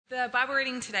The Bible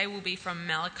reading today will be from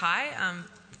Malachi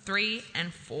 3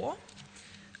 and 4.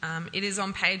 It is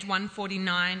on page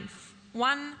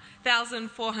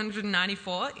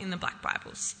 1494 in the Black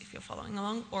Bibles, if you're following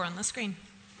along, or on the screen.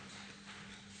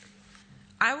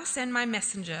 I will send my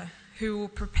messenger who will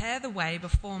prepare the way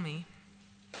before me.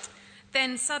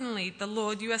 Then suddenly the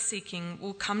Lord you are seeking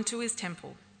will come to his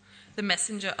temple. The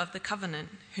messenger of the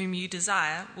covenant whom you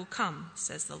desire will come,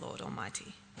 says the Lord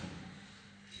Almighty.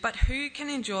 But who can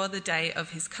endure the day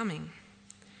of his coming?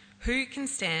 Who can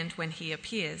stand when he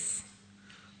appears?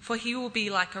 For he will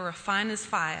be like a refiner's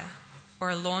fire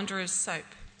or a launderer's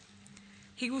soap.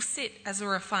 He will sit as a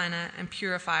refiner and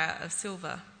purifier of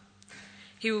silver.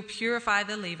 He will purify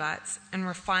the Levites and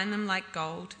refine them like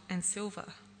gold and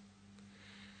silver.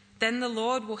 Then the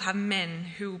Lord will have men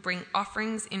who will bring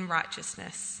offerings in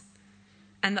righteousness,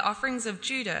 and the offerings of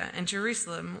Judah and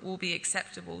Jerusalem will be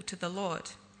acceptable to the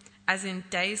Lord, as in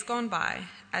days gone by,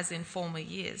 as in former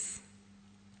years.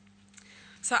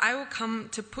 So I will come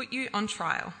to put you on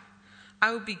trial.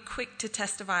 I will be quick to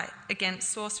testify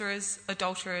against sorcerers,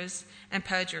 adulterers, and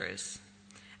perjurers,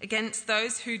 against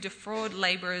those who defraud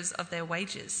labourers of their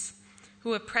wages,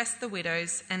 who oppress the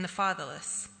widows and the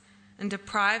fatherless, and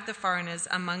deprive the foreigners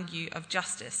among you of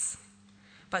justice.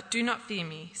 But do not fear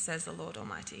me, says the Lord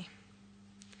Almighty.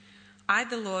 I,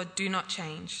 the Lord, do not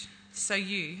change. So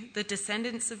you, the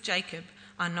descendants of Jacob,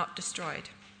 are not destroyed.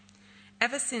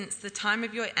 Ever since the time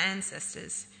of your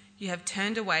ancestors, you have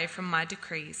turned away from my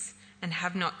decrees and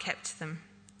have not kept them.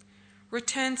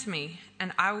 Return to me,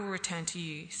 and I will return to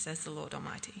you, says the Lord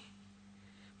Almighty.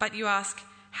 But you ask,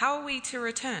 how are we to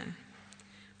return?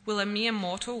 Will a mere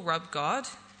mortal rob God?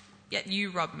 Yet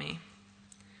you rob me.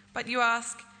 But you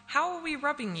ask, how are we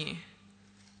robbing you?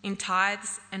 In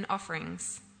tithes and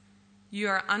offerings. You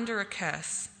are under a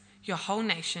curse, your whole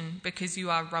nation, because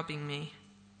you are robbing me.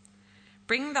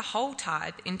 Bring the whole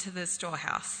tithe into the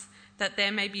storehouse, that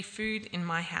there may be food in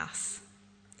my house.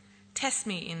 Test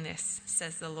me in this,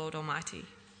 says the Lord Almighty,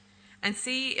 and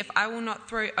see if I will not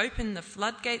throw open the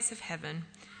floodgates of heaven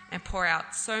and pour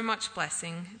out so much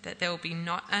blessing that there will be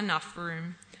not enough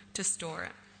room to store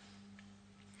it.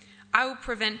 I will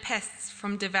prevent pests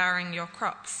from devouring your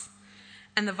crops,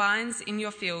 and the vines in your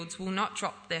fields will not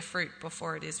drop their fruit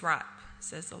before it is ripe,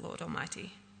 says the Lord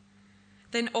Almighty.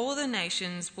 Then all the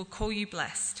nations will call you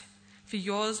blessed, for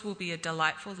yours will be a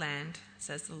delightful land,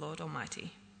 says the Lord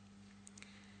Almighty.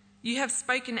 You have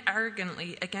spoken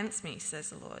arrogantly against me, says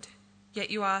the Lord.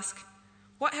 Yet you ask,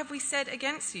 what have we said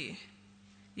against you?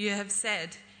 You have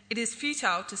said, it is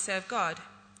futile to serve God.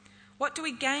 What do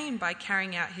we gain by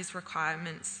carrying out his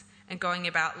requirements and going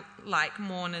about like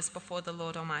mourners before the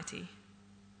Lord Almighty?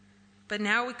 But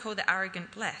now we call the arrogant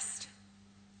blessed.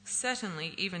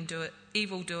 Certainly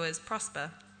evildoers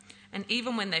prosper, and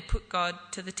even when they put God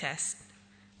to the test,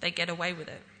 they get away with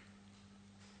it.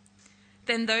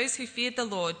 Then those who feared the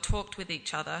Lord talked with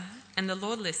each other, and the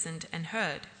Lord listened and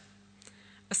heard.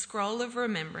 A scroll of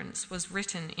remembrance was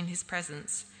written in his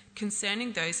presence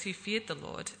concerning those who feared the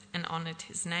Lord and honoured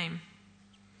his name.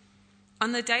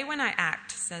 On the day when I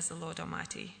act, says the Lord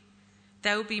Almighty,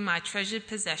 they will be my treasured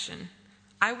possession.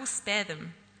 I will spare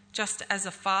them, just as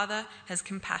a father has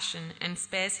compassion and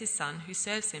spares his son who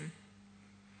serves him.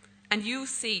 And you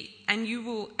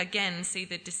will again see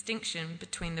the distinction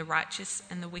between the righteous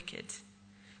and the wicked,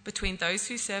 between those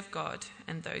who serve God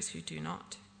and those who do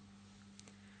not.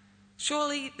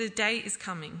 Surely the day is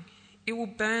coming. It will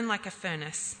burn like a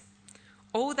furnace.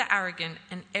 All the arrogant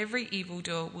and every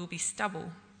evildoer will be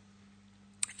stubble.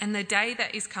 And the day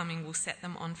that is coming will set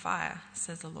them on fire,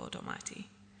 says the Lord Almighty.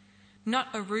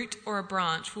 Not a root or a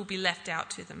branch will be left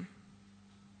out to them.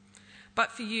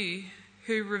 But for you,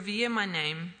 who revere my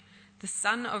name, the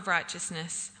Sun of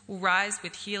Righteousness will rise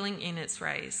with healing in its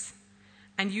rays,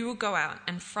 and you will go out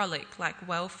and frolic like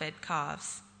well-fed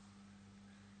calves.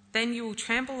 Then you will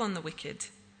trample on the wicked.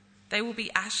 They will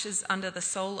be ashes under the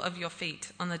sole of your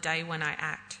feet on the day when I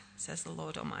act, says the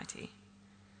Lord Almighty.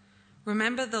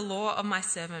 Remember the law of my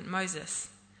servant Moses,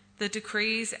 the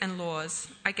decrees and laws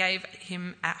I gave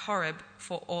him at Horeb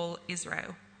for all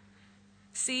Israel.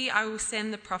 See, I will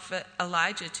send the prophet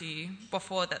Elijah to you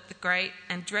before that the great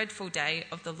and dreadful day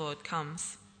of the Lord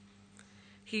comes.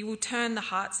 He will turn the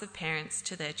hearts of parents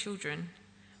to their children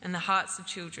and the hearts of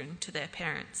children to their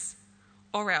parents,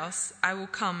 or else I will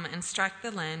come and strike the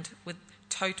land with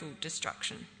total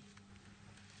destruction.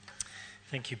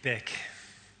 Thank you, Beck.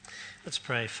 Let's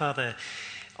pray. Father,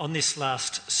 on this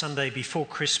last Sunday before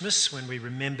Christmas, when we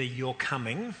remember your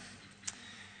coming,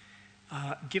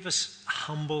 give us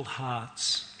humble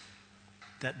hearts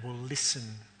that will listen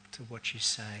to what you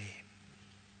say,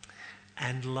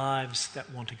 and lives that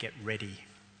want to get ready.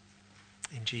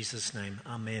 In Jesus' name,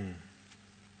 amen.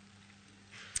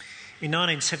 In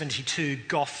 1972,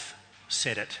 Gough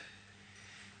said it.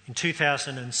 In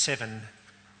 2007,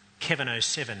 Kevin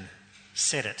 07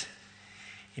 said it.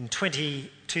 In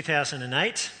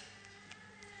 2008,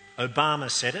 Obama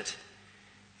said it.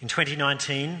 In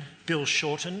 2019, Bill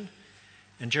Shorten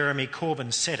and Jeremy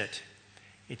Corbyn said it.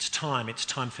 It's time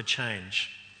for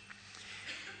change.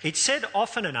 It's said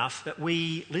often enough that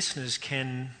we listeners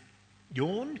can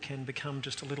yawn, can become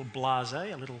just a little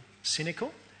blasé, a little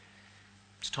cynical.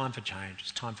 It's time for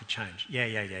change. Yeah.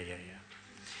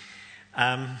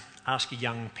 Ask a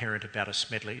young parent about a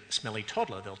smelly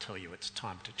toddler, they'll tell you it's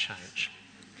time to change.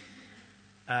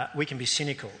 We can be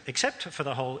cynical, except for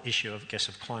the whole issue, of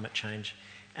climate change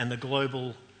and the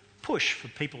global push for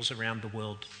peoples around the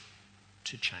world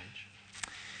to change.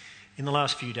 In the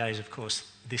last few days, of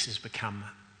course, this has become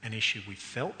an issue we've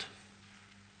felt,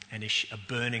 a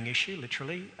burning issue,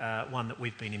 literally, one that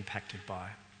we've been impacted by.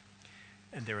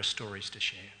 And there are stories to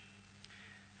share.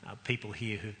 People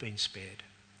here who've been spared,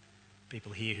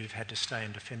 people here who've had to stay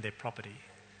and defend their property,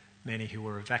 many who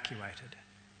were evacuated.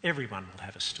 Everyone will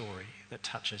have a story that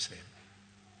touches them.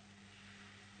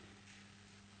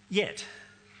 Yet,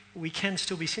 we can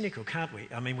still be cynical, can't we?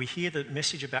 I mean, we hear the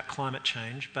message about climate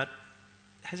change, but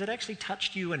has it actually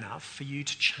touched you enough for you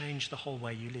to change the whole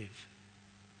way you live?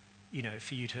 You know,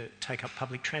 for you to take up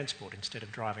public transport instead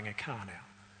of driving a car now.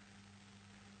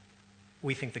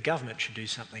 We think the government should do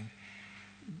something,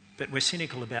 but we're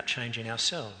cynical about changing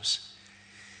ourselves.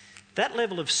 That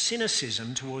level of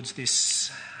cynicism towards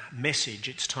this message,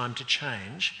 it's time to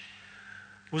change,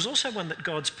 was also one that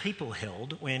God's people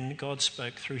held when God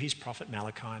spoke through his prophet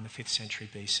Malachi in the 5th century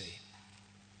BC.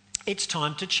 It's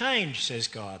time to change, says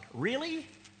God. Really?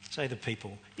 Say the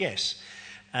people. Yes.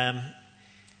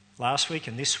 Last week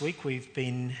and this week we've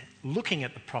been looking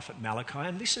at the prophet Malachi,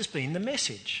 and this has been the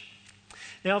message.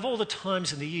 Now, of all the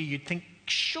times in the year, you'd think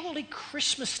surely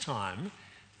Christmas time,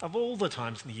 of all the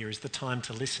times in the year, is the time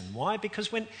to listen. Why?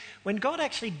 Because when God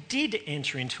actually did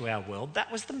enter into our world,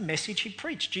 that was the message he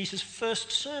preached, Jesus'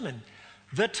 first sermon.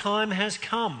 The time has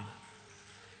come.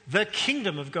 The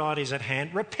kingdom of God is at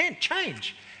hand. Repent,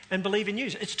 change, and believe in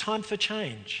news. It's time for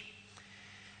change.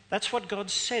 That's what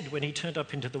God said when he turned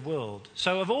up into the world.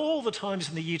 So of all the times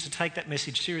in the year to take that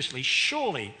message seriously,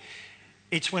 surely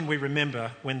it's when we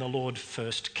remember when the Lord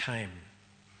first came.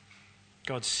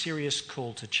 God's serious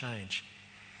call to change.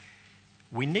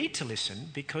 We need to listen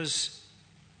because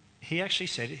he actually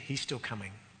said he's still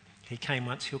coming. He came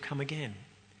once, he'll come again.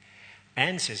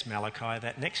 And, says Malachi,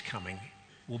 that next coming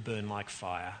will burn like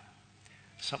fire.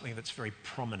 Something that's very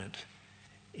prominent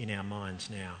in our minds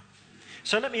now.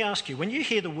 So let me ask you, when you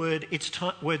hear the words,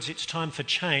 it's time for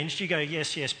change, do you go,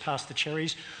 yes, pass the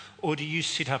cherries, or do you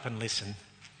sit up and listen?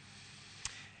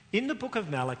 In the book of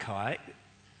Malachi,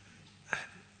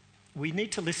 we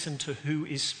need to listen to who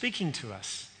is speaking to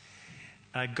us.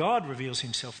 God reveals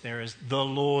himself there as the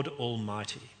Lord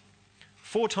Almighty.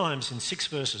 4 times in 6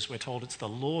 verses we're told it's the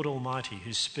Lord Almighty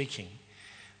who's speaking.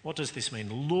 What does this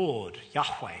mean? Lord,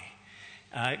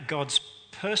 Yahweh, God's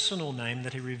personal name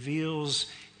that he reveals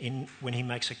when he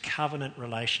makes a covenant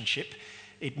relationship.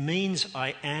 It means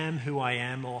I am who I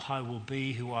am, or I will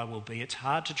be who I will be. It's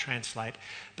hard to translate,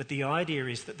 but the idea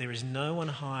is that there is no one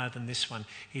higher than this one.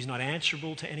 He's not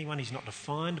answerable to anyone. He's not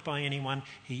defined by anyone.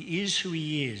 He is who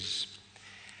he is.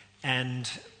 And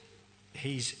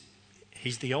he's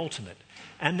the ultimate.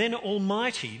 And then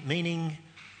Almighty, meaning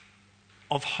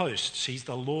of hosts. He's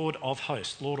the Lord of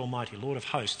hosts, Lord Almighty, Lord of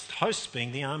hosts. Hosts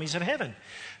being the armies of heaven.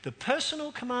 The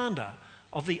personal commander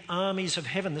of the armies of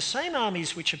heaven, the same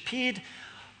armies which appeared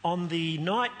on the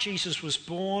night Jesus was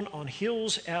born on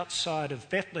hills outside of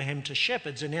Bethlehem to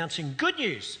shepherds announcing good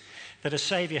news that a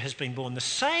Saviour has been born. The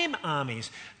same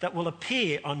armies that will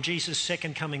appear on Jesus'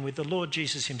 second coming with the Lord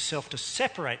Jesus himself to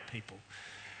separate people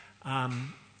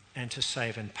and to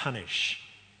save and punish.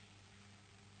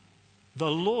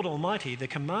 The Lord Almighty, the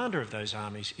commander of those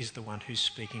armies, is the one who's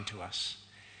speaking to us.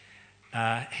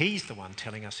 He's the one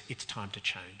telling us it's time to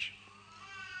change.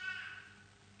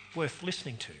 Worth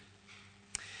listening to.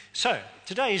 So,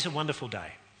 today is a wonderful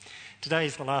day. Today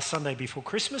is the last Sunday before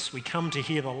Christmas. We come to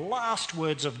hear the last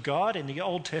words of God in the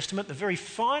Old Testament, the very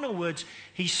final words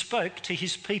he spoke to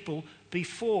his people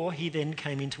before he then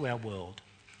came into our world.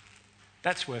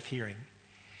 That's worth hearing.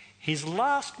 His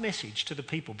last message to the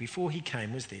people before he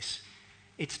came was this: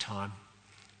 it's time.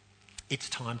 It's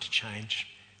time to change.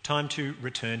 Time to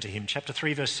return to him. Chapter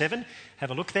 3, verse 7,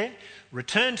 have a look there.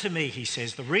 Return to me, he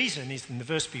says. The reason is in the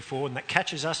verse before, and that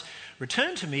catches us.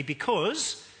 Return to me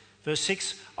because Verse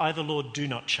 6, I, the Lord, do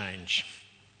not change.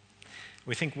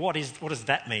 We think, what does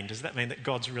that mean? Does that mean that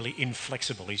God's really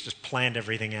inflexible? He's just planned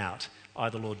everything out. I,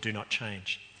 the Lord, do not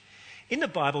change. In the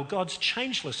Bible, God's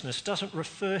changelessness doesn't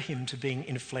refer him to being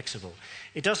inflexible.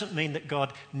 It doesn't mean that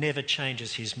God never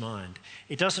changes his mind.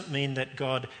 It doesn't mean that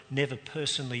God never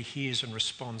personally hears and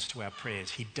responds to our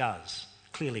prayers. He does.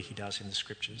 Clearly he does in the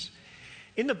Scriptures.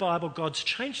 In the Bible, God's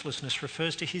changelessness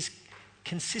refers to his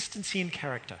consistency in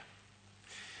character.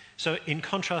 So in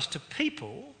contrast to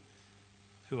people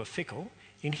who are fickle,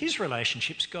 in his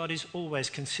relationships, God is always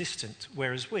consistent,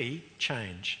 whereas we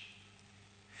change.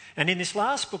 And in this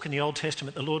last book in the Old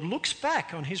Testament, the Lord looks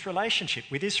back on his relationship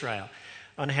with Israel,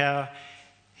 on how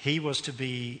he was to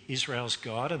be Israel's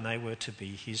God and they were to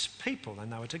be his people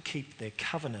and they were to keep their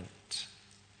covenant.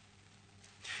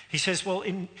 He says, well,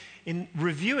 in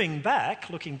reviewing back,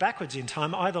 looking backwards in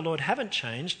time, I, the Lord, haven't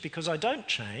changed because I don't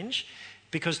change,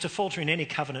 because to falter in any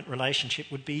covenant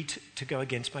relationship would be to go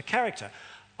against my character.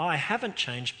 I haven't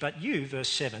changed, but you, verse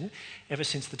 7, ever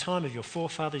since the time of your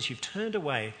forefathers, you've turned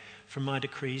away from my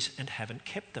decrees and haven't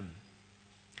kept them.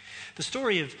 The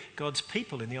story of God's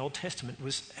people in the Old Testament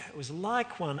was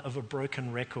like one of a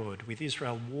broken record, with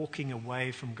Israel walking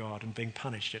away from God and being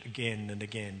punished again and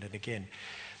again and again.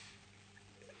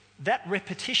 That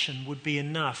repetition would be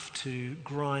enough to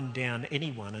grind down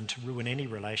anyone and to ruin any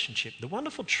relationship. The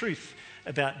wonderful truth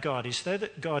about God is, though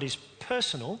that God is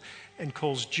personal and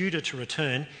calls Judah to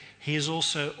return, he is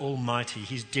also almighty.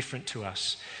 He's different to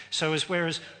us. So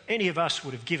whereas any of us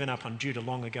would have given up on Judah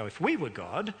long ago if we were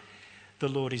God, the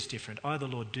Lord is different. I, the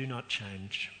Lord, do not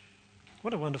change.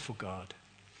 What a wonderful God.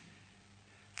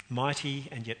 Mighty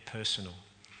and yet personal.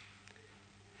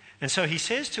 And so he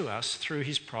says to us through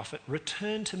his prophet,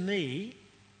 return to me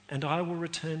and I will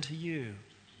return to you.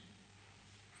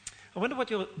 I wonder what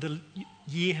the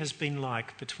year has been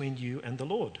like between you and the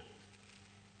Lord.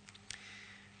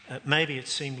 Maybe it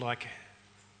seemed like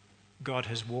God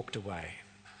has walked away.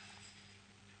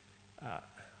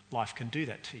 Life can do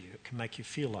that to you. It can make you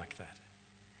feel like that.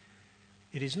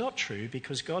 It is not true,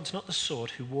 because God's not the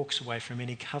sort who walks away from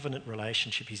any covenant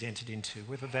relationship he's entered into,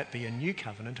 whether that be a new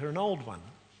covenant or an old one.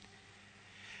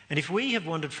 And if we have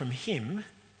wandered from him,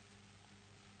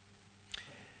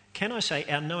 can I say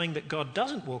our knowing that God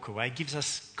doesn't walk away gives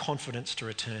us confidence to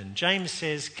return. James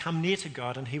says, come near to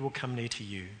God and he will come near to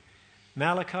you.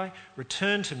 Malachi,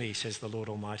 return to me, says the Lord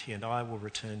Almighty, and I will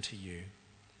return to you.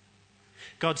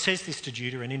 God says this to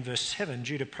Judah, and in verse 7,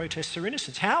 Judah protests their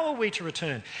innocence. How are we to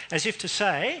return? As if to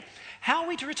say, how are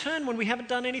we to return when we haven't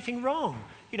done anything wrong?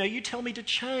 You tell me to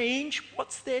change.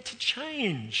 What's there to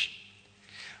change?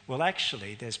 Well,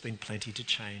 actually, there's been plenty to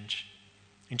change.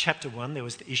 In chapter 1, there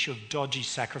was the issue of dodgy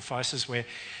sacrifices where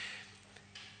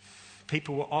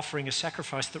people were offering a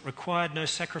sacrifice that required no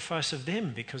sacrifice of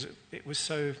them because it was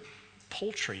so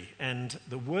paltry and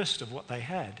the worst of what they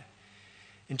had.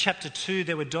 In chapter 2,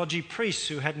 there were dodgy priests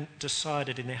who hadn't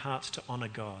decided in their hearts to honour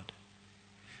God.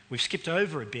 We've skipped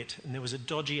over a bit, and there was a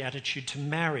dodgy attitude to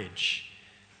marriage,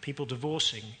 people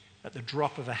divorcing at the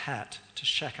drop of a hat to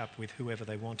shack up with whoever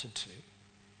they wanted to.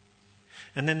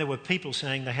 And then there were people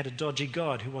saying they had a dodgy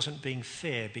God who wasn't being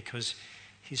fair because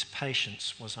his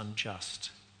patience was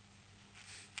unjust.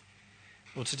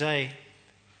 Well, today,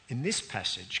 in this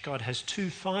passage, God has two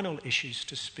final issues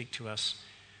to speak to us.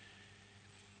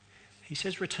 He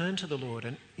says, return to the Lord,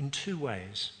 and in two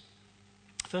ways.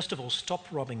 First of all, stop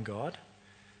robbing God.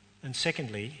 And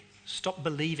secondly, stop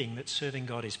believing that serving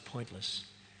God is pointless.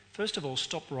 First of all,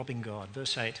 stop robbing God.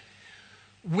 Verse 8,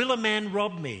 will a man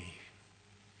rob me?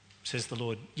 Says the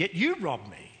Lord, yet you rob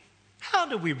me. How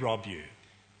do we rob you?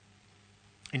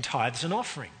 In tithes and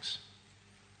offerings.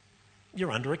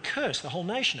 You're under a curse, the whole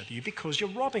nation of you, because you're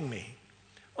robbing me.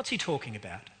 What's he talking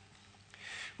about?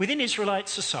 Within Israelite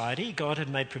society, God had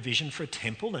made provision for a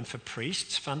temple and for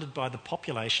priests funded by the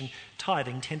population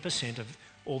tithing 10% of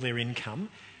all their income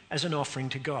as an offering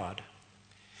to God.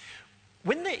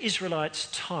 When the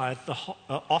Israelites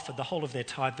offered the whole of their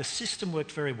tithe, the system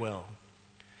worked very well.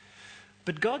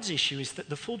 But God's issue is that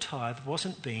the full tithe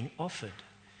wasn't being offered,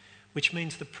 which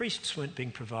means the priests weren't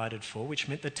being provided for, which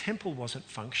meant the temple wasn't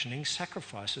functioning,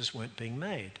 sacrifices weren't being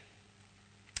made.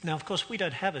 Now, of course, we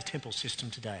don't have a temple system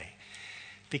today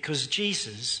because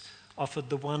Jesus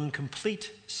offered the one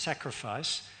complete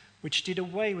sacrifice which did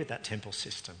away with that temple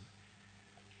system.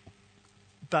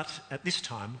 But at this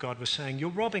time, God was saying,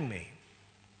 you're robbing me.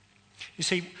 You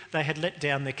see, they had let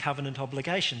down their covenant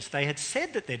obligations. They had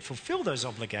said that they'd fulfill those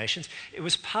obligations. It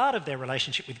was part of their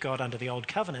relationship with God under the old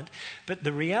covenant. But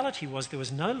the reality was there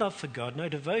was no love for God, no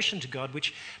devotion to God,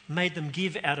 which made them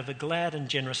give out of a glad and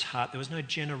generous heart. There was no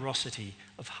generosity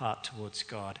of heart towards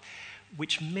God,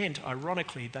 which meant,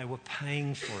 ironically, they were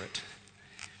paying for it.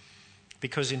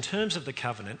 Because in terms of the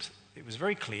covenant, it was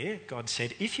very clear. God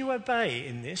said, if you obey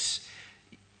in this,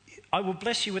 I will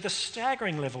bless you with a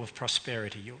staggering level of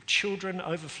prosperity. Your children,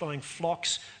 overflowing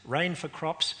flocks, rain for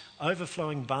crops,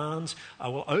 overflowing barns. I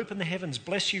will open the heavens,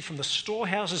 bless you from the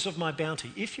storehouses of my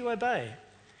bounty, if you obey.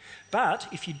 But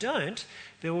if you don't,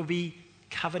 there will be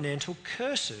covenantal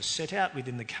curses set out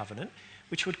within the covenant,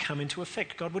 which would come into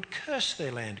effect. God would curse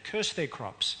their land, curse their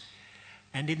crops.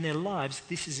 And in their lives,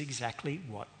 this is exactly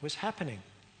what was happening.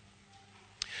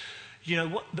 You know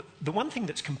what? The one thing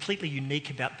that's completely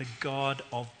unique about the God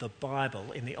of the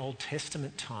Bible in the Old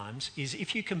Testament times is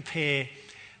if you compare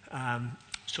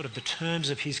sort of the terms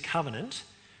of his covenant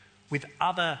with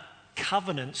other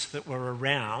covenants that were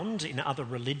around in other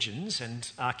religions,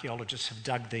 and archaeologists have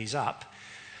dug these up,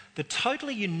 the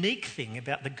totally unique thing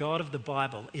about the God of the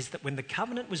Bible is that when the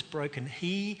covenant was broken,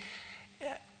 he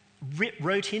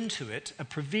wrote into it a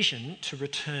provision to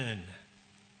return.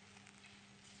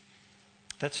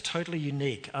 That's totally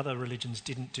unique. Other religions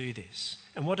didn't do this.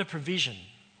 And what a provision.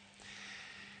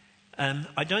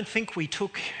 I don't think we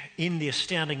took in the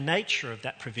astounding nature of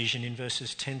that provision in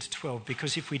verses 10 to 12,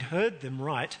 because if we'd heard them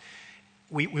right,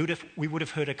 we would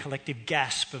have heard a collective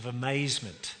gasp of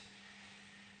amazement.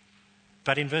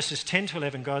 But in verses 10 to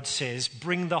 11, God says,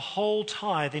 bring the whole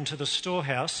tithe into the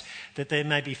storehouse, that there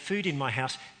may be food in my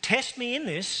house. Test me in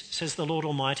this, says the Lord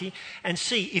Almighty, and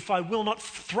see if I will not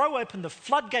throw open the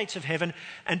floodgates of heaven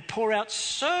and pour out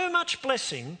so much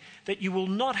blessing that you will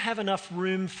not have enough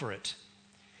room for it.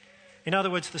 In other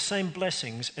words, the same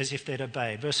blessings as if they'd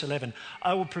obey. Verse 11,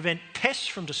 I will prevent pests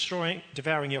from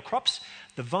devouring your crops.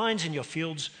 The vines in your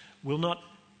fields will not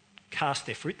cast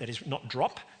their fruit, that is, not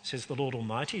drop, says the Lord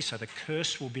Almighty. So the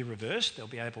curse will be reversed. They'll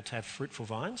be able to have fruitful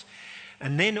vines.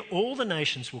 And then all the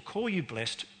nations will call you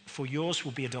blessed, for yours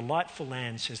will be a delightful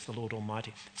land, says the Lord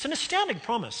Almighty. It's an astounding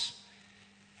promise,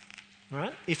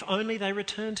 right? If only they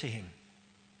return to him.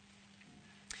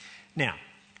 Now,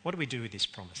 what do we do with this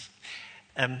promise?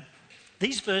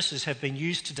 These verses have been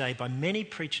used today by many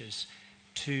preachers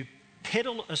to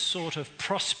peddle a sort of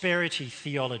prosperity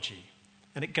theology.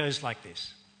 And it goes like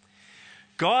this.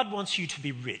 God wants you to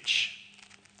be rich.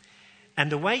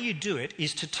 And the way you do it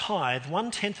is to tithe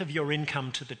 1/10 of your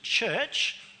income to the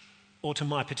church or to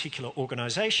my particular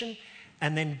organisation,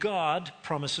 and then God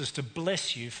promises to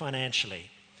bless you financially.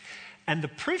 And the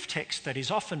proof text that is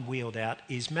often wheeled out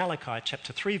is Malachi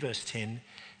chapter 3 verse 10.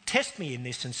 Test me in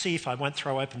this and see if I won't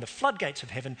throw open the floodgates of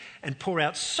heaven and pour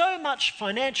out so much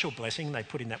financial blessing, they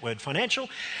put in that word financial,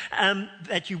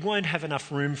 that you won't have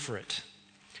enough room for it.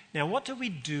 Now, what do we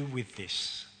do with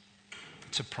this?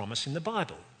 It's a promise in the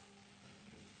Bible.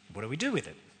 What do we do with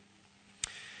it?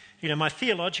 You know, my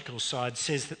theological side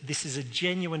says that this is a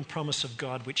genuine promise of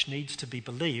God which needs to be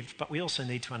believed, but we also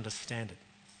need to understand it.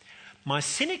 My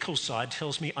cynical side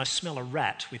tells me I smell a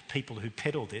rat with people who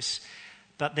peddle this,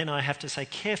 but then I have to say,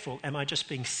 careful, am I just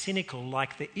being cynical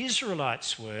like the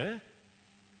Israelites were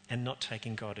and not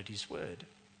taking God at his word?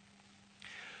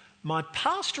 My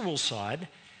pastoral side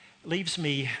leaves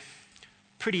me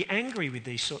pretty angry with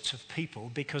these sorts of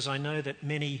people, because I know that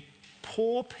many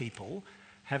poor people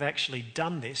have actually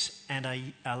done this and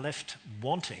are left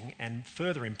wanting and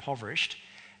further impoverished,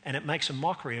 and it makes a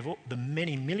mockery of the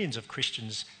many millions of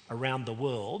Christians around the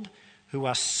world who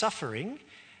are suffering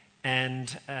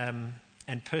and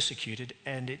persecuted,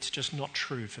 and it's just not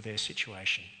true for their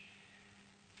situation.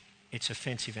 It's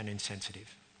offensive and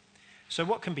insensitive. So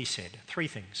what can be said? 3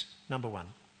 things. Number 1.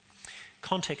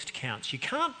 Context counts. You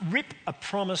can't rip a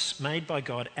promise made by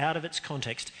God out of its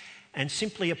context and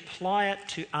simply apply it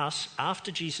to us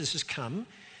after Jesus has come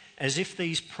as if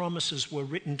these promises were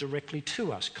written directly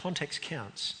to us. Context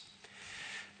counts.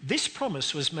 This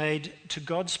promise was made to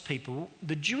God's people,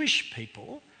 the Jewish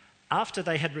people, after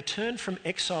they had returned from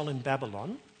exile in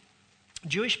Babylon,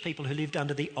 Jewish people who lived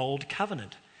under the Old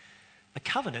Covenant, a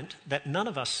covenant that none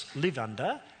of us live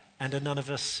under and none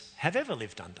of us have ever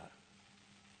lived under.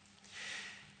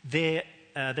 There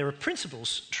are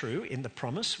principles true in the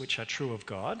promise which are true of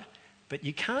God, but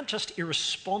you can't just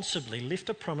irresponsibly lift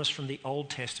a promise from the Old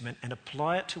Testament and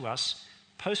apply it to us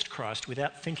post-Christ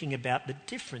without thinking about the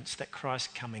difference that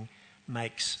Christ's coming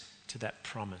makes to that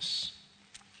promise.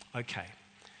 Okay,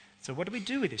 so what do we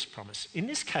do with this promise? In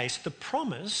this case, the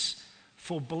promise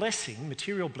for blessing,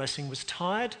 material blessing, was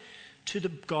tied to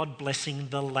God blessing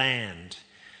the land.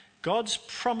 God's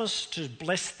promise to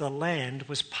bless the land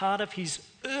was part of his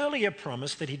earlier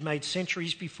promise that he'd made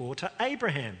centuries before to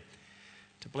Abraham,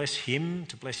 to bless him,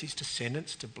 to bless his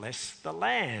descendants, to bless the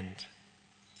land.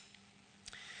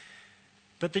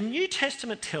 But the New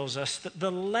Testament tells us that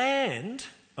the land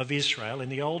of Israel in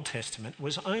the Old Testament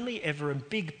was only ever a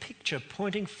big picture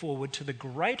pointing forward to the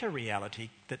greater reality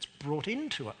that's brought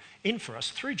in for us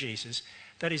through Jesus,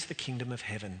 that is the kingdom of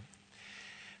heaven.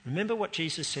 Remember what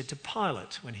Jesus said to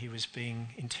Pilate when he was being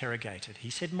interrogated. He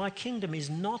said, "My kingdom is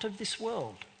not of this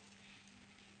world."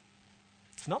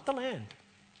 It's not the land.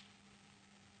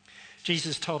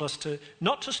 Jesus told us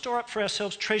not to store up for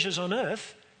ourselves treasures on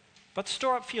earth, but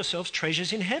store up for yourselves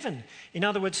treasures in heaven. In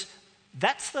other words,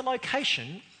 that's the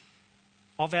location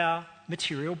of our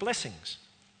material blessings.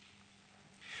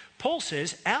 Paul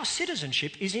says our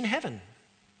citizenship is in heaven.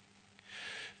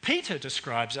 Peter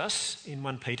describes us in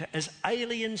 1 Peter as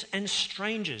aliens and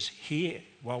strangers here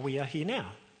while we are here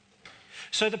now.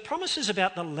 So the promises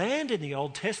about the land in the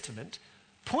Old Testament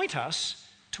point us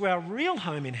to our real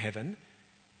home in heaven,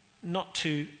 not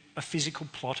to a physical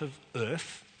plot of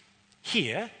earth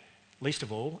here, least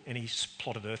of all any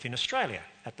plot of earth in Australia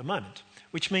at the moment.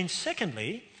 Which means,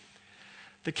 secondly,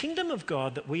 the kingdom of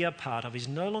God that we are part of is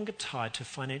no longer tied to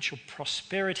financial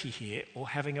prosperity here or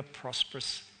having a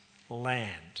prosperous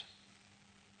land.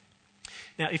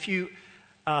 Now, if you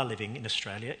are living in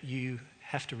Australia, you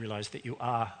have to realise that you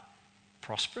are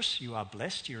prosperous, you are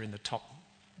blessed, you're in the top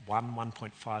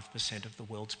 1.5% of the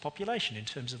world's population in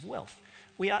terms of wealth.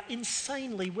 We are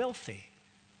insanely wealthy.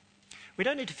 We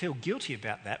don't need to feel guilty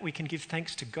about that. We can give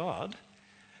thanks to God,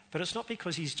 but it's not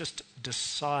because he's just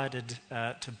decided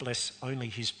to bless only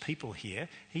his people here.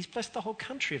 He's blessed the whole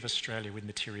country of Australia with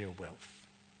material wealth.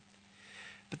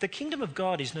 But the kingdom of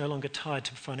God is no longer tied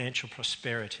to financial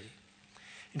prosperity.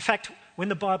 In fact, when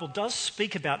the Bible does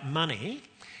speak about money,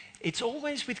 it's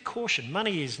always with caution.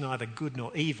 Money is neither good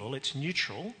nor evil, it's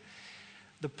neutral.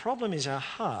 The problem is our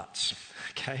hearts,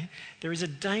 okay? There is a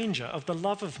danger of the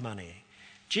love of money.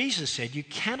 Jesus said you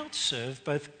cannot serve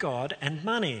both God and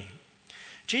money.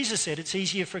 Jesus said it's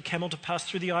easier for a camel to pass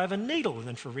through the eye of a needle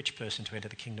than for a rich person to enter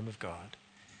the kingdom of God.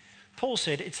 Paul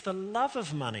said it's the love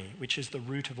of money which is the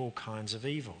root of all kinds of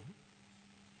evil.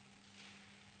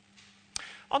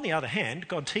 On the other hand,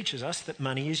 God teaches us that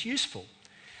money is useful.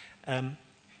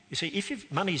 You see,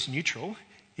 if money is neutral,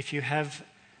 if you have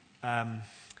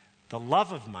the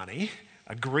love of money,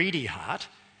 a greedy heart,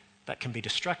 that can be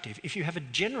destructive. If you have a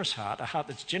generous heart, a heart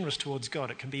that's generous towards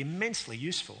God, it can be immensely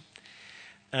useful.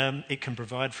 It can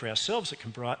provide for ourselves, it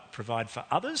can provide for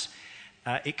others.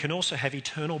 It can also have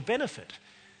eternal benefit.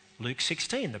 Luke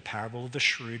 16, the parable of the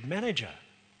shrewd manager.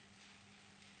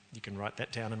 You can write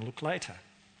that down and look later.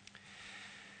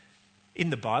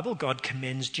 In the Bible, God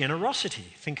commends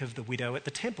generosity. Think of the widow at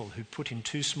the temple who put in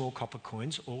 2 small copper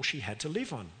coins all she had to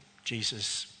live on.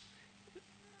 Jesus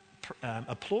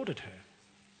applauded her.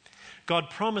 God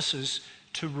promises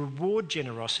to reward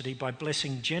generosity by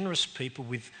blessing generous people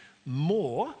with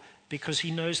more because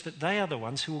he knows that they are the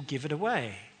ones who will give it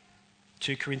away.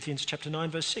 2 Corinthians chapter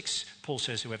 9 verse 6, Paul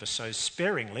says whoever sows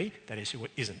sparingly, that is who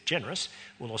isn't generous,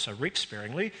 will also reap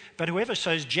sparingly, but whoever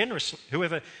sows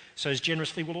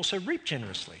generously will also reap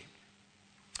generously.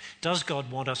 Does God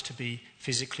want us to be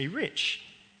physically rich?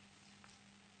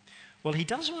 Well, he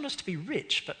does want us to be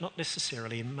rich, but not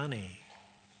necessarily in money.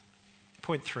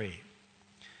 Point 3.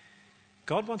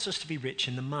 God wants us to be rich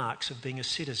in the marks of being a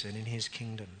citizen in his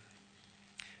kingdom.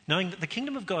 Knowing that the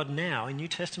kingdom of God now, in New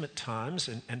Testament times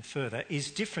and further,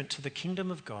 is different to the kingdom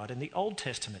of God in the Old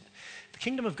Testament. The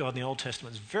kingdom of God in the Old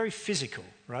Testament was very physical,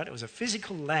 right? It was a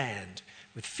physical land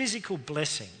with physical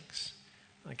blessings,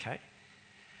 okay?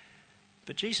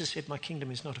 But Jesus said, my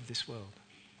kingdom is not of this world.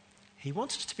 He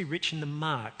wants us to be rich in the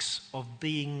marks of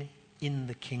being in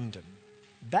the kingdom.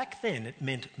 Back then, it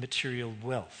meant material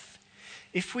wealth.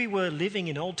 If we were living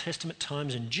in Old Testament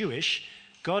times and Jewish,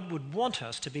 God would want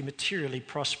us to be materially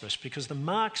prosperous because the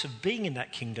marks of being in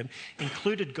that kingdom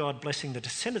included God blessing the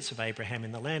descendants of Abraham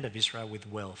in the land of Israel with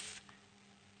wealth.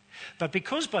 But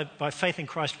because by faith in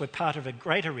Christ we're part of a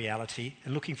greater reality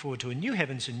and looking forward to a new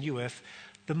heavens and new earth,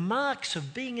 the marks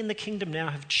of being in the kingdom now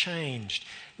have changed.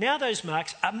 Now those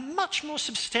marks are much more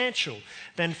substantial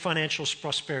than financial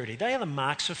prosperity. They are the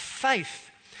marks of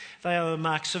faith. They are the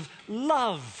marks of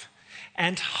love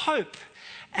and hope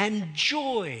and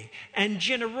joy and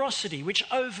generosity, which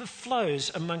overflows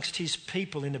amongst his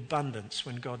people in abundance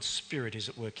when God's Spirit is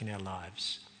at work in our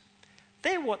lives.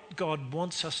 They're what God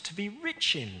wants us to be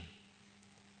rich in.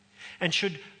 And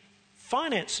should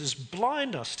finances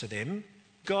blind us to them,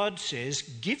 God says,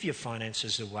 give your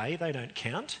finances away, they don't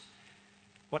count.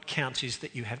 What counts is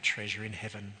that you have treasure in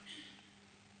heaven.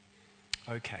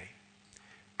 Okay.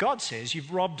 God says,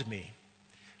 you've robbed me.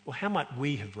 Well, how might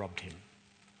we have robbed him?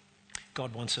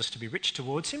 God wants us to be rich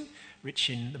towards him, rich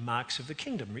in the marks of the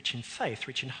kingdom, rich in faith,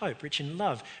 rich in hope, rich in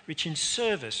love, rich in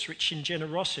service, rich in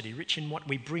generosity, rich in what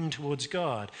we bring towards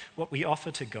God, what we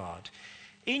offer to God.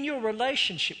 In your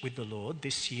relationship with the Lord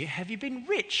this year, have you been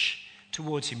rich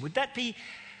towards him? Would that be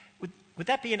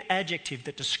an adjective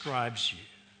that describes you?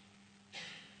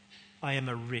 I am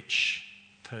a rich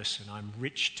person. I'm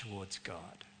rich towards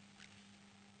God.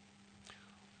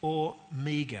 Or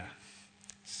meagre,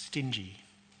 stingy.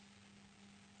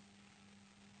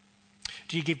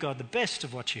 Do you give God the best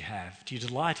of what you have? Do you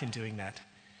delight in doing that?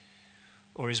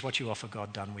 Or is what you offer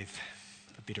God done with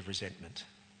a bit of resentment?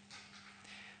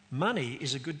 Money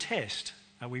is a good test.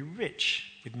 Are we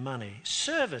rich with money?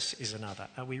 Service is another.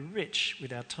 Are we rich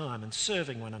with our time and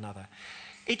serving one another?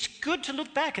 It's good to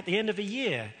look back at the end of a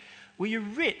year. Were you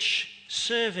rich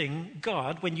serving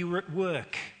God when you were at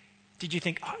work? Did you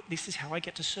think, oh, this is how I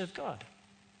get to serve God?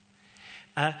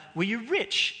 Were you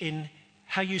rich in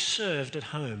how you served at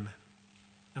home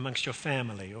amongst your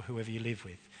family or whoever you live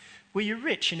with? Were you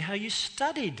rich in how you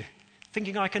studied,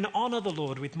 thinking I can honour the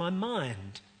Lord with my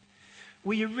mind?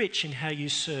 Were you rich in how you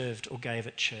served or gave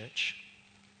at church?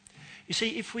 You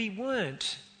see, if we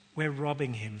weren't, we're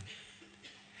robbing him.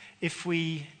 If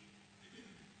we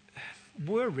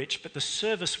were rich but the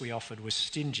service we offered was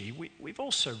stingy, we've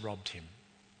also robbed him.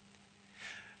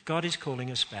 God is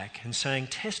calling us back and saying,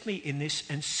 test me in this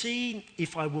and see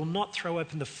if I will not throw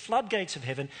open the floodgates of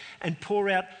heaven and pour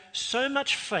out so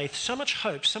much faith, so much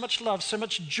hope, so much love, so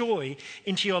much joy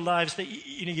into your lives that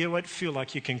you won't feel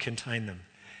like you can contain them.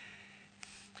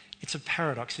 It's a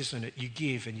paradox, isn't it? You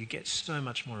give and you get so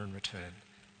much more in return.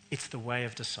 It's the way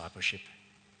of discipleship.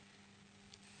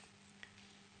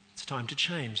 It's time to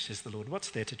change, says the Lord.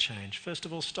 What's there to change? First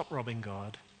of all, stop robbing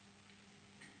God.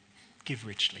 Give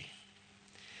richly.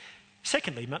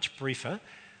 Secondly, much briefer,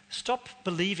 stop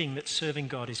believing that serving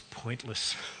God is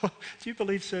pointless. Do you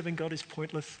believe serving God is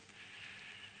pointless?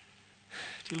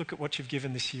 Do you look at what you've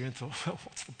given this year and thought, well,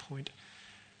 what's the point?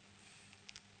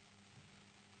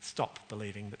 Stop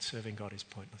believing that serving God is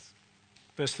pointless.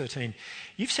 Verse 13,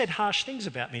 you've said harsh things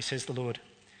about me, says the Lord,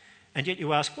 and yet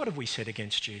you ask, what have we said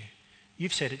against you?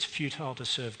 You've said it's futile to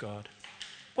serve God.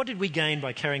 What did we gain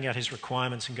by carrying out his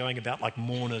requirements and going about like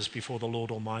mourners before the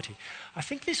Lord Almighty? I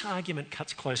think this argument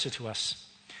cuts closer to us.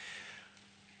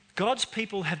 God's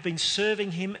people have been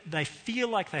serving him. They feel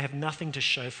like they have nothing to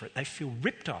show for it. They feel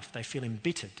ripped off. They feel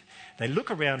embittered. They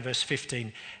look around, verse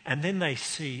 15, and then they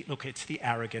see, look, it's the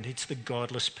arrogant, it's the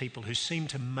godless people who seem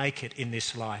to make it in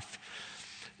this life.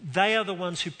 They are the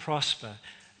ones who prosper.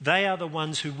 They are the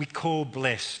ones who we call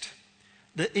blessed.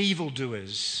 The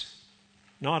evildoers,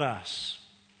 not us.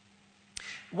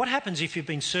 What happens if you've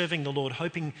been serving the Lord,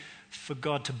 hoping for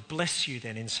God to bless you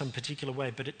then in some particular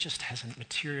way, but it just hasn't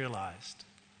materialised?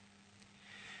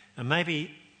 And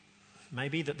maybe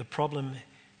that the problem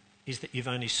is that you've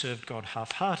only served God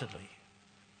half-heartedly,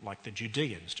 like the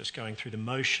Judeans, just going through the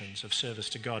motions of service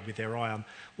to God with their eye on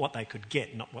what they could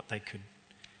get, not what they could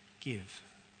give.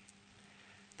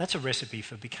 That's a recipe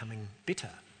for becoming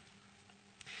bitter.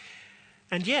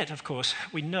 And yet, of course,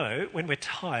 we know when we're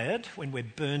tired, when we're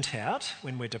burnt out,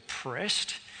 when we're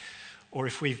depressed, or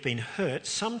if we've been hurt,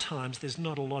 sometimes there's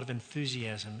not a lot of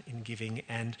enthusiasm in giving,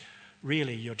 and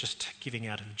really you're just giving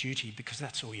out of duty because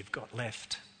that's all you've got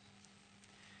left.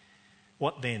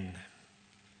 What then?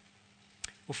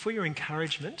 Well, for your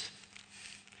encouragement,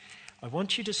 I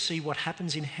want you to see what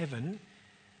happens in heaven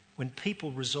when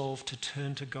people resolve to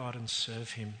turn to God and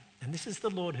serve him. And this is the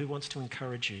Lord who wants to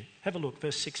encourage you. Have a look,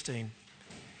 verse 16.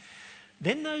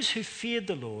 Then those who feared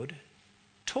the Lord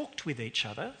talked with each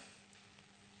other,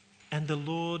 and the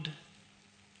Lord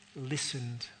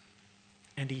listened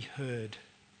and he heard.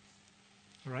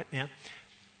 All right, now,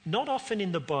 not often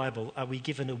in the Bible are we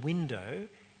given a window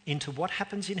into what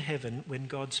happens in heaven when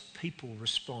God's people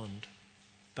respond.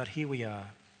 But here we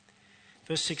are.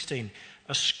 Verse 16,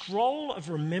 a scroll of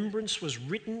remembrance was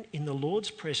written in the Lord's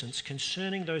presence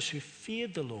concerning those who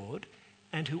feared the Lord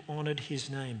and who honoured his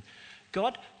name.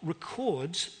 God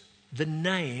records the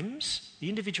names, the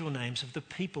individual names of the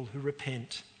people who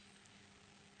repent.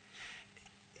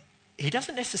 He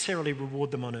doesn't necessarily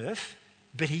reward them on earth,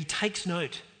 but he takes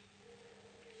note.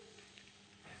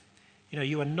 You know,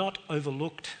 you are not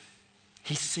overlooked.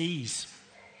 He sees,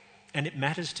 and it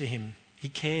matters to him. He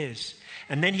cares.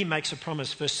 And then he makes a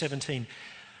promise, verse 17.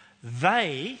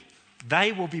 They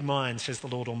will be mine, says the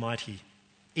Lord Almighty,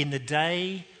 in the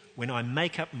day when I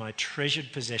make up my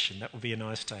treasured possession, that will be a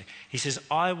nice day. He says,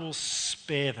 I will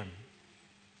spare them,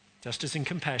 just as in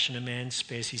compassion a man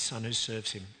spares his son who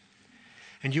serves him.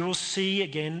 And you will see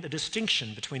again the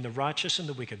distinction between the righteous and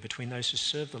the wicked, between those who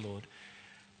serve the Lord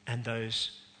and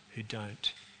those who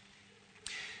don't.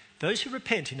 Those who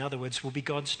repent, in other words, will be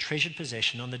God's treasured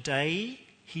possession on the day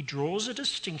he draws a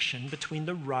distinction between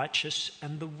the righteous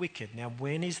and the wicked. Now,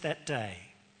 when is that day?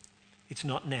 It's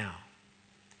not now.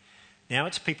 Now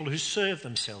it's people who serve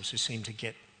themselves who seem to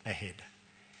get ahead.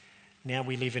 Now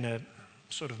we live in a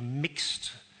sort of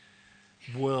mixed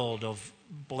world of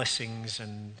blessings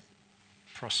and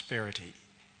prosperity.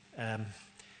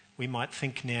 We might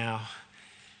think now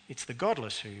it's the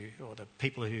godless or the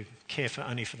people who care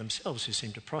only for themselves who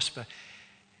seem to prosper.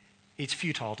 It's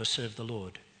futile to serve the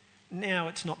Lord. Now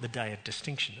it's not the day of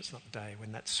distinction. It's not the day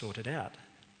when that's sorted out.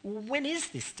 When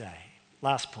is this day?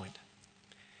 Last point.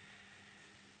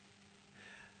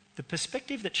 The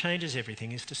perspective that changes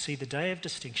everything is to see the day of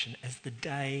distinction as the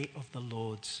day of the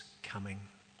Lord's coming.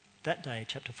 That day,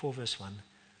 chapter 4, verse 1,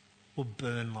 will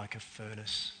burn like a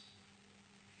furnace.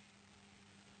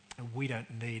 And we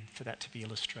don't need for that to be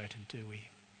illustrated, do we?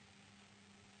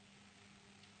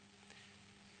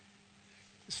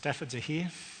 The Staffords are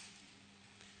here.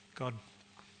 God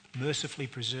mercifully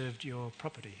preserved your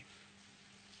property.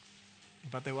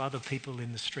 But there were other people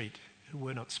in the street who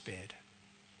were not spared.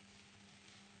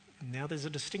 And now there's a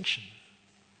distinction.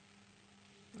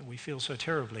 And we feel so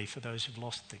terribly for those who've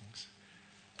lost things.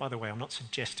 By the way, I'm not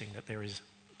suggesting that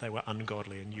they were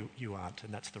ungodly and you aren't,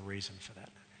 and that's the reason for that.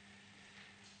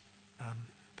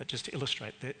 But just to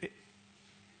illustrate,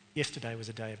 yesterday was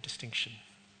a day of distinction.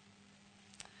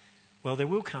 Well, there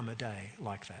will come a day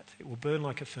like that. It will burn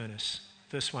like a furnace.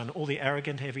 Verse 1, all the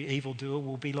arrogant, every evildoer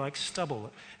will be like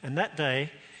stubble. And that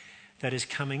day that is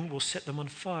coming will set them on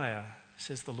fire,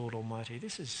 says the Lord Almighty.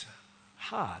 This is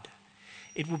hard.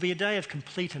 It will be a day of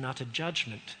complete and utter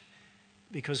judgment,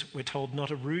 because we're told not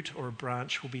a root or a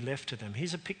branch will be left to them.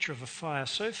 Here's a picture of a fire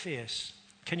so fierce.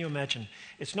 Can you imagine?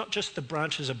 It's not just the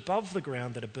branches above the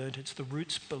ground that are burnt, it's the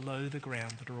roots below the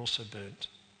ground that are also burnt.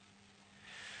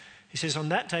 He says, on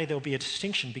that day there'll be a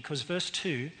distinction, because verse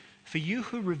 2, for you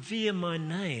who revere my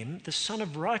name, the Son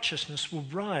of Righteousness will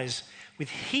rise with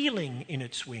healing in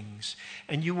its wings,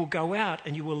 and you will go out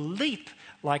and you will leap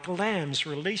like lambs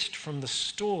released from the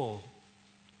stall.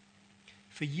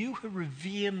 For you who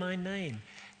revere my name.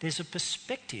 There's a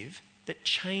perspective that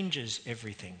changes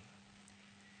everything.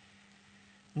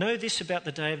 Know this about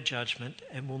the day of judgment,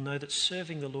 and we'll know that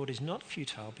serving the Lord is not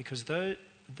futile, because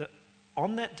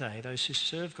on that day, those who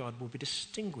serve God will be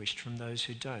distinguished from those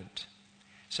who don't.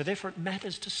 So therefore it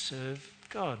matters to serve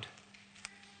God,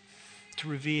 to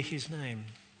revere his name.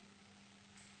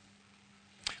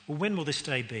 Well, when will this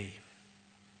day be?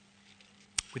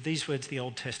 With these words the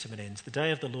Old Testament ends. The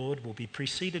day of the Lord will be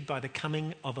preceded by the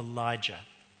coming of Elijah.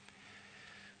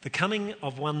 The coming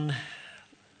of an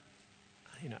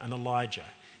Elijah.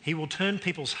 He will turn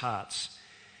people's hearts.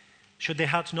 Should their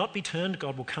hearts not be turned,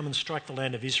 God will come and strike the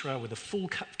land of Israel with the full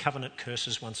covenant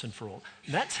curses once and for all.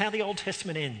 And that's how the Old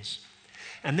Testament ends.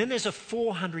 And then there's a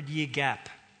 400-year gap.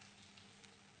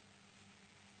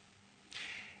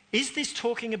 Is this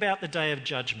talking about the day of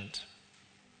judgment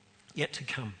yet to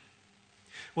come?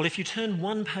 Well, if you turn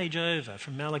one page over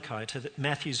from Malachi to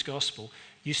Matthew's Gospel,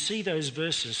 you see those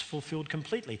verses fulfilled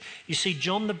completely. You see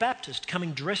John the Baptist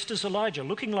coming dressed as Elijah,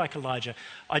 looking like Elijah,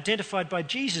 identified by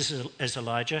Jesus as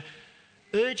Elijah,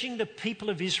 urging the people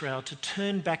of Israel to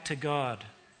turn back to God.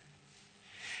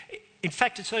 In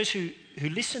fact, it's those who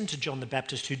listen to John the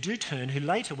Baptist who do turn, who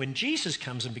later, when Jesus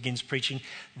comes and begins preaching,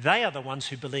 they are the ones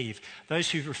who believe. Those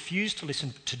who refuse to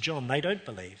listen to John, they don't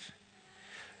believe.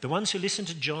 The ones who listen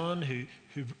to John, who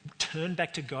turn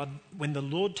back to God, when the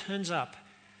Lord turns up,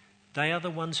 they are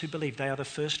the ones who believe. They are the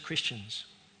first Christians.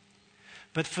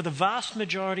 But for the vast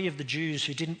majority of the Jews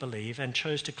who didn't believe and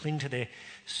chose to cling to their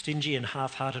stingy and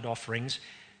half-hearted offerings,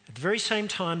 at the very same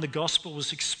time the gospel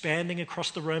was expanding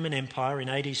across the Roman Empire in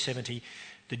AD 70,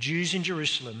 the Jews in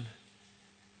Jerusalem,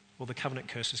 well, the covenant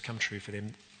curses come true for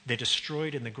them. They're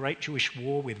destroyed in the great Jewish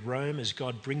war with Rome as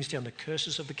God brings down the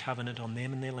curses of the covenant on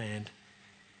them and their land.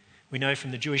 We know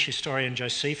from the Jewish historian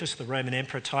Josephus, the Roman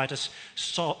Emperor Titus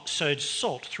sowed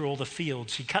salt through all the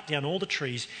fields. He cut down all the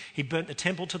trees. He burnt the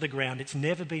temple to the ground. It's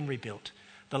never been rebuilt.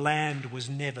 The land was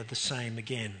never the same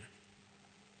again.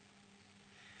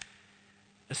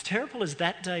 As terrible as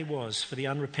that day was for the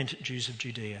unrepentant Jews of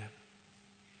Judea,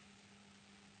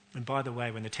 and by the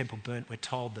way, when the temple burnt, we're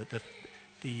told that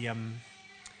the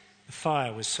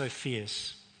fire was so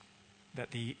fierce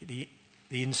that the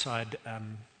inside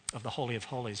of the Holy of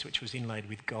Holies, which was inlaid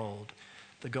with gold,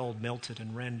 the gold melted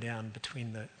and ran down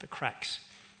between the cracks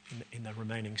in the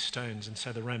remaining stones. And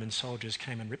so the Roman soldiers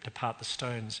came and ripped apart the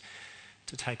stones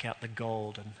to take out the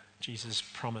gold, and Jesus'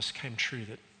 promise came true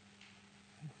that,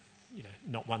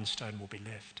 not one stone will be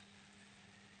left.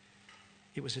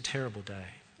 It was a terrible day.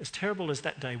 As terrible as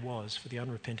that day was for the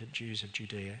unrepentant Jews of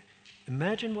Judea,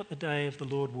 imagine what the day of the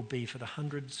Lord will be for the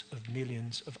hundreds of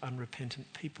millions of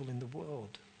unrepentant people in the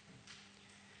world.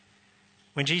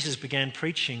 When Jesus began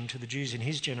preaching to the Jews in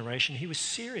his generation, he was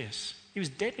serious. He was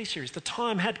deadly serious. The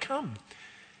time had come.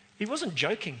 He wasn't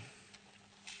joking.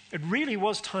 It really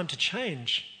was time to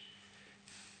change.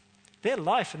 Their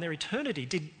life and their eternity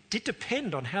did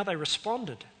depend on how they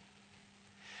responded.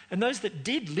 And those that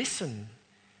did listen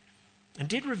and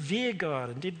did revere God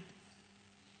and did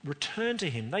return to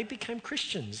him, they became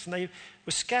Christians, and they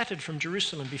were scattered from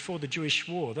Jerusalem before the Jewish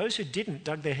war. Those who didn't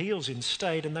dug their heels in,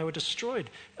 stayed, and they were destroyed.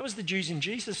 That was the Jews in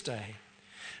Jesus' day.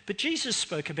 But Jesus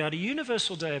spoke about a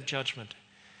universal day of judgment,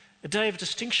 a day of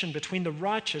distinction between the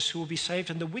righteous who will be saved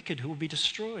and the wicked who will be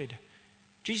destroyed.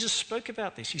 Jesus spoke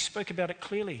about this. He spoke about it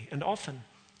clearly and often.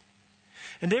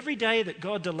 And every day that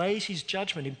God delays his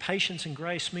judgment in patience and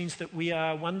grace means that we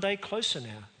are one day closer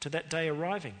now to that day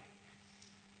arriving.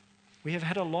 We have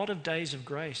had a lot of days of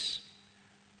grace,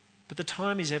 but the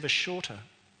time is ever shorter.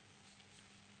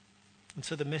 And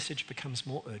so the message becomes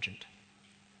more urgent.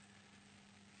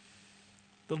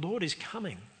 The Lord is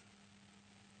coming.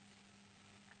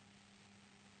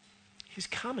 His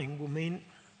coming will mean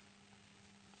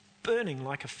burning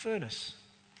like a furnace.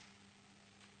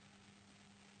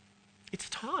 It's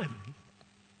time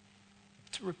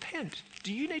to repent.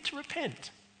 Do you need to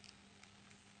repent?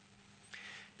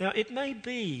 Now, it may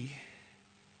be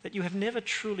that you have never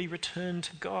truly returned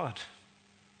to God.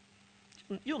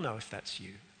 You'll know if that's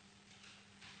you.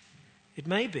 It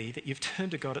may be that you've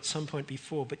turned to God at some point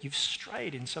before, but you've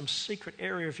strayed in some secret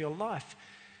area of your life,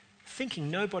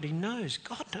 thinking nobody knows.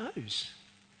 God knows.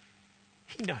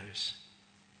 He knows.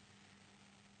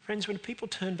 Friends, when people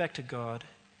turn back to God,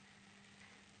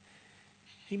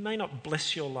 he may not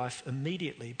bless your life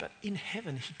immediately, but in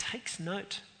heaven he takes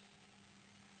note.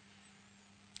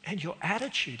 And your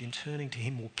attitude in turning to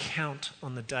him will count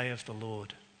on the day of the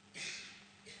Lord.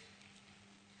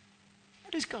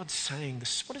 What is God saying?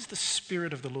 What is the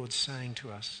Spirit of the Lord saying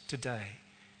to us today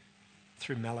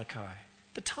through Malachi?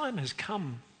 The time has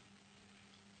come.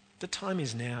 The time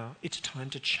is now. It's time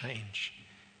to change.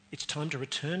 It's time to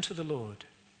return to the Lord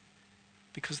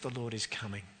because the Lord is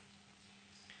coming.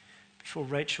 Before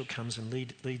Rachel comes and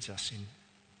leads us in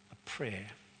a prayer,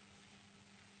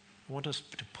 I want us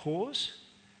to pause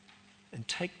and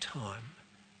take time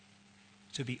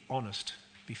to be honest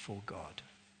before God.